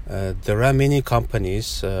 there are many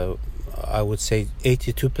companies, I would say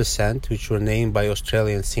 82%, which were named by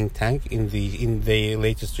Australian think tank in the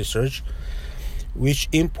latest research, which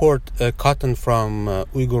import cotton from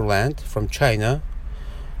Uyghur land, from China,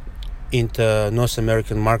 into North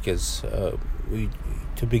American markets.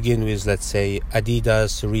 To begin with, let's say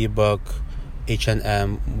Adidas, Reebok,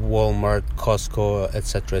 H&M, Walmart, Costco,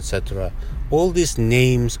 etc., etc. All these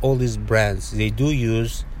names, all these brands, they do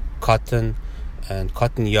use cotton and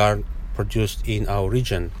cotton yarn produced in our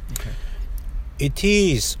region. Okay. It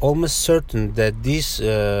is almost certain that this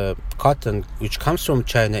cotton, which comes from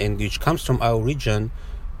China and which comes from our region,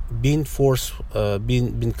 been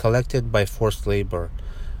collected by forced labor.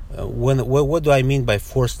 What do I mean by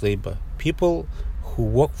forced labor? People who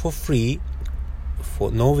work for free,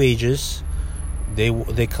 for no wages.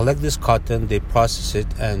 They collect this cotton, they process it,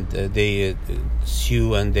 and they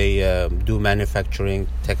sew and they do manufacturing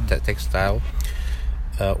textile.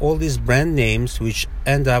 all these brand names which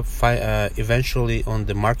end up eventually on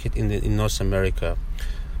the market in North America.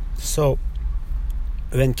 So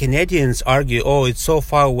when Canadians argue, oh, it's so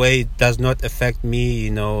far away, it does not affect me,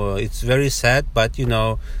 it's very sad, but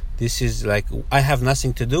this is like, I have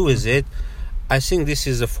nothing to do with it. I think this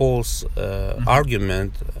is a false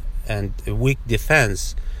argument and a weak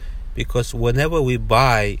defense, because whenever we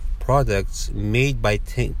buy products made by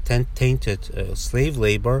tainted slave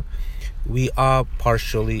labor, we are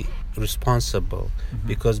partially responsible,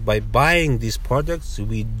 because by buying these products,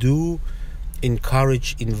 we do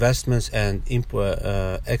encourage investments and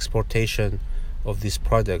exportation of these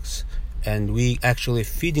products, and we actually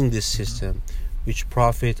feeding this system which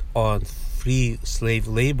profit on free slave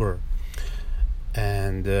labor.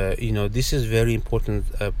 And this is very important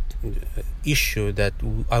issue that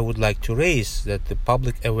I would like to raise, that the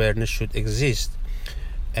public awareness should exist.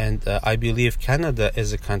 And I believe Canada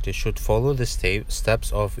as a country should follow the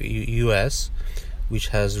steps of US, which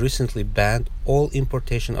has recently banned all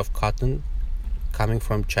importation of cotton coming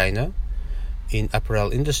from China in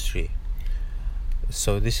apparel industry.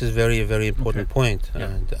 So this is very, very important point. Yeah.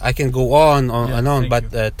 And I can go on and on,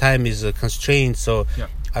 but time is constrained, so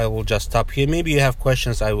I will just stop here. Maybe you have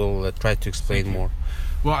questions, I will try to explain more.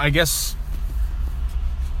 Well, I guess,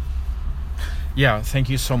 thank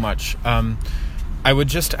you so much. I would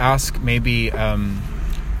just ask, maybe,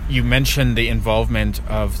 you mentioned the involvement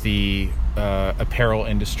of the apparel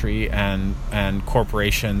industry and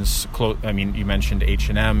corporations. You mentioned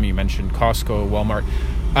H&M, you mentioned Costco, Walmart.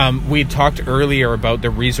 We talked earlier about the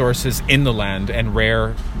resources in the land and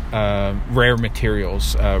rare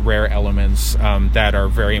materials, rare elements that are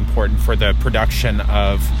very important for the production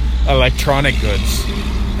of electronic goods.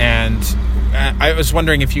 And I was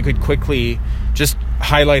wondering if you could quickly just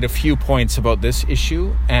highlight a few points about this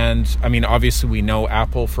issue. And obviously we know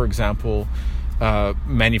Apple, for example,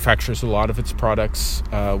 manufactures a lot of its products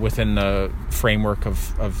within the framework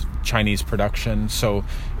of Chinese production. So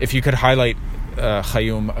if you could highlight,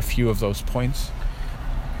 Chaim, a few of those points.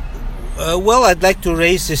 Well, I'd like to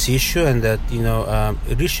raise this issue, and that an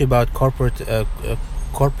issue about corporative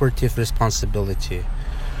responsibility.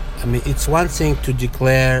 It's one thing to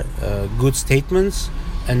declare good statements,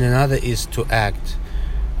 and another is to act.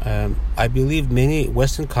 I believe many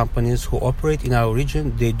Western companies who operate in our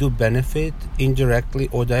region, they do benefit indirectly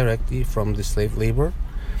or directly from the slave labor.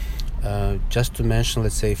 Just to mention,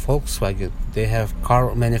 let's say Volkswagen, they have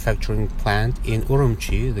car manufacturing plant in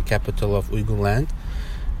Urumqi, the capital of Uyghur land.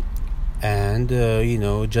 And,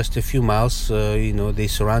 just a few miles, they're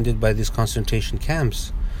surrounded by these concentration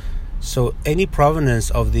camps. So any provenance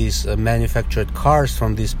of these manufactured cars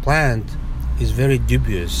from this plant is very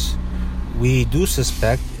dubious. We do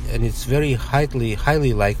suspect, and it's very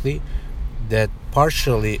highly likely, that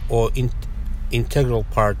partially or integral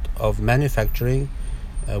part of manufacturing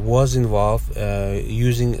was involved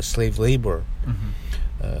using slave labor.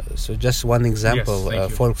 So just one example,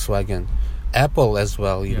 Volkswagen. Apple as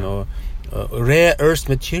well, rare earth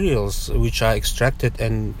materials which are extracted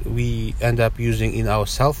and we end up using in our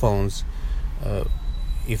cell phones,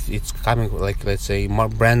 if it's coming, like, let's say,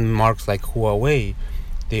 brand marks like Huawei,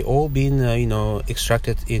 they all been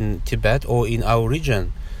extracted in Tibet or in our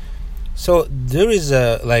region. So there is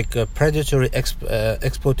a predatory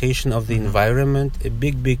exploitation of the environment, a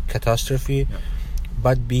big catastrophe.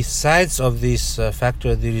 But besides of this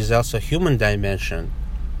factor, there is also a human dimension.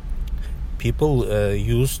 People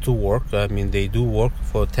used to work, they do work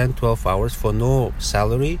for 10-12 hours for no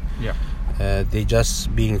salary. They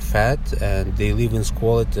just being fed, and they live in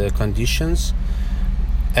squalid conditions.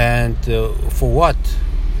 And for what?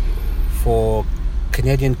 For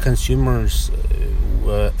Canadian consumers'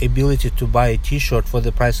 ability to buy a t-shirt for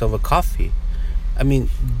the price of a coffee.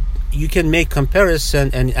 You can make comparison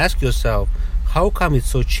and ask yourself, how come it's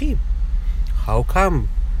so cheap? How come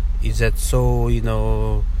is that so,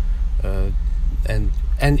 and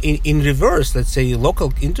in reverse, let's say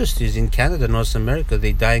local industries in Canada, North America,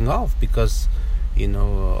 they're dying off because,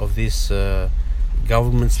 of this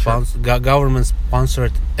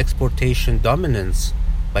government-sponsored exportation dominance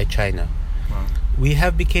by China. Wow. We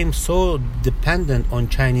have become so dependent on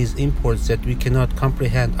Chinese imports that we cannot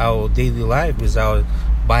comprehend our daily life without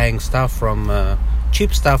buying stuff from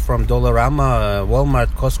cheap stuff from Dollarama,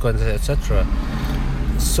 Walmart, Costco, etc.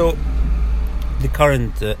 So the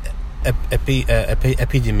current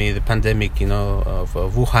epidemic, the pandemic, of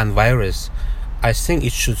Wuhan virus, I think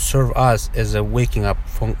it should serve us as a waking up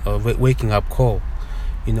call.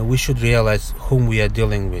 We should realize whom we are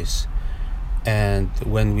dealing with. And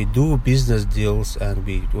when we do business deals and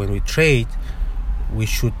when we trade, we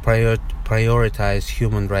should prioritize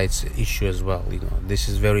human rights issue as well. This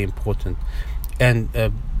is very important, and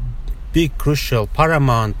a big, crucial,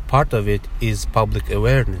 paramount part of it is public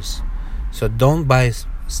awareness. So don't buy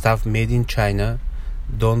stuff made in China.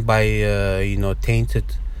 Don't buy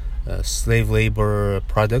tainted slave labor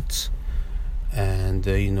products, and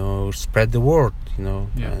spread the word.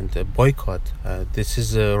 And boycott. This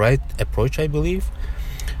is the right approach, I believe.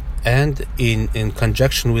 And in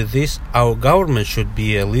conjunction with this, our government should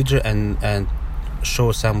be a leader and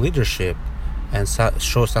show some leadership and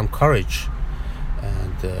show some courage.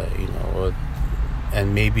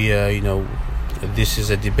 And maybe this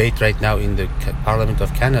is a debate right now in the Parliament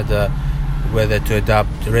of Canada whether to adopt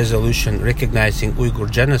a resolution recognizing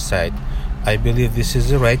Uyghur genocide. I believe this is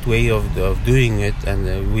the right way of doing it,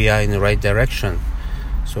 and we are in the right direction.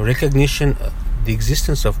 So recognition, the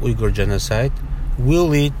existence of Uyghur genocide will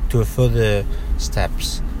lead to further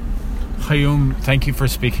steps. Hayoum, thank you for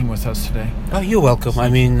speaking with us today. Oh, you're welcome. I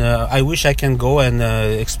mean, I wish I can go and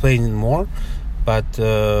explain more, but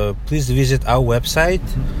please visit our website.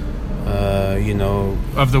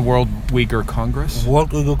 Of the World Uyghur Congress? World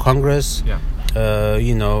Uyghur Congress. Yeah.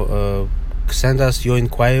 Send us your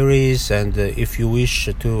inquiries, and if you wish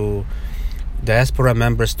to diaspora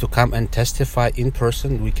members to come and testify in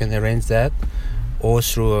person, we can arrange that, or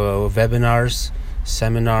through webinars,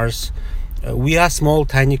 seminars. We are a small,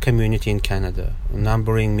 tiny community in Canada,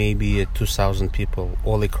 numbering maybe 2,000 people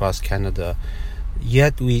all across Canada.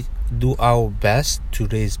 Yet we do our best to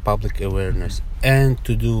raise public awareness and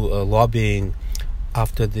to do lobbying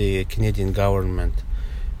after the Canadian government.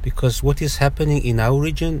 Because what is happening in our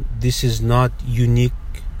region, this is not unique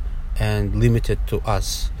and limited to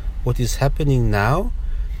us. What is happening now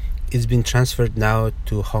is been transferred now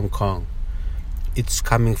to Hong Kong. It's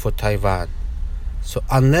coming for Taiwan. So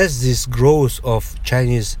unless this growth of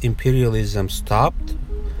Chinese imperialism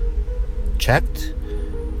checked,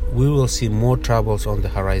 we will see more troubles on the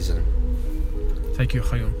horizon. Thank you,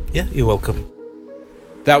 Hayoum. Yeah, you're welcome.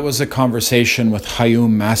 That was a conversation with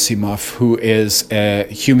Hayoum Massimov, who is a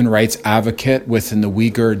human rights advocate within the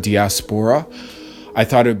Uyghur diaspora. I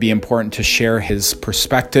thought it would be important to share his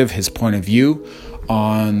perspective, his point of view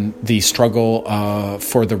on the struggle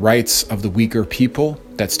for the rights of the Uyghur people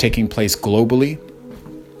that's taking place globally.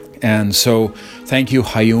 And so thank you,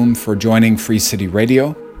 Hayoum, for joining Free City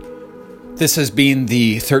Radio. This has been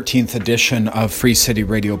the 13th edition of Free City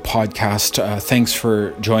Radio podcast. Thanks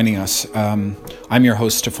for joining us. I'm your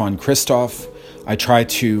host, Stefan Christoph. I try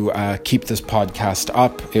to keep this podcast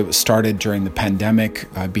up. It was started during the pandemic.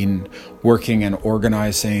 I've been working and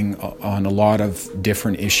organizing on a lot of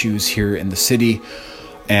different issues here in the city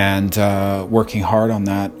and working hard on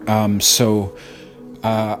that. So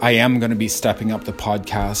I am going to be stepping up the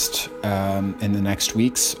podcast in the next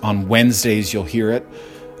weeks. On Wednesdays, you'll hear it.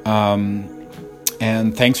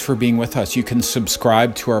 And thanks for being with us. You can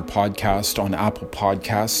subscribe to our podcast on Apple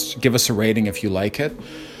Podcasts. Give us a rating if you like it.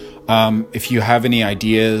 If you have any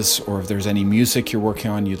ideas or if there's any music you're working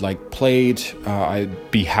on you'd like played, I'd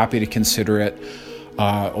be happy to consider it.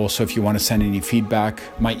 Also, if you want to send any feedback,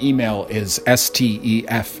 my email is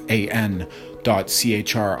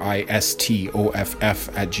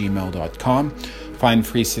stefan.christoff@gmail.com. Find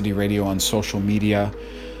Free City Radio on social media.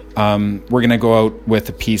 We're going to go out with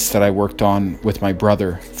a piece that I worked on with my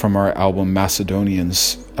brother from our album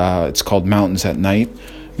Macedonians. It's called Mountains at Night.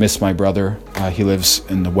 Miss my brother. He lives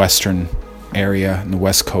in the western area, in the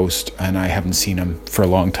West Coast, and I haven't seen him for a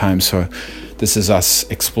long time. So this is us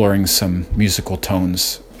exploring some musical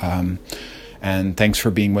tones. And thanks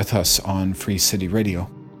for being with us on Free City Radio.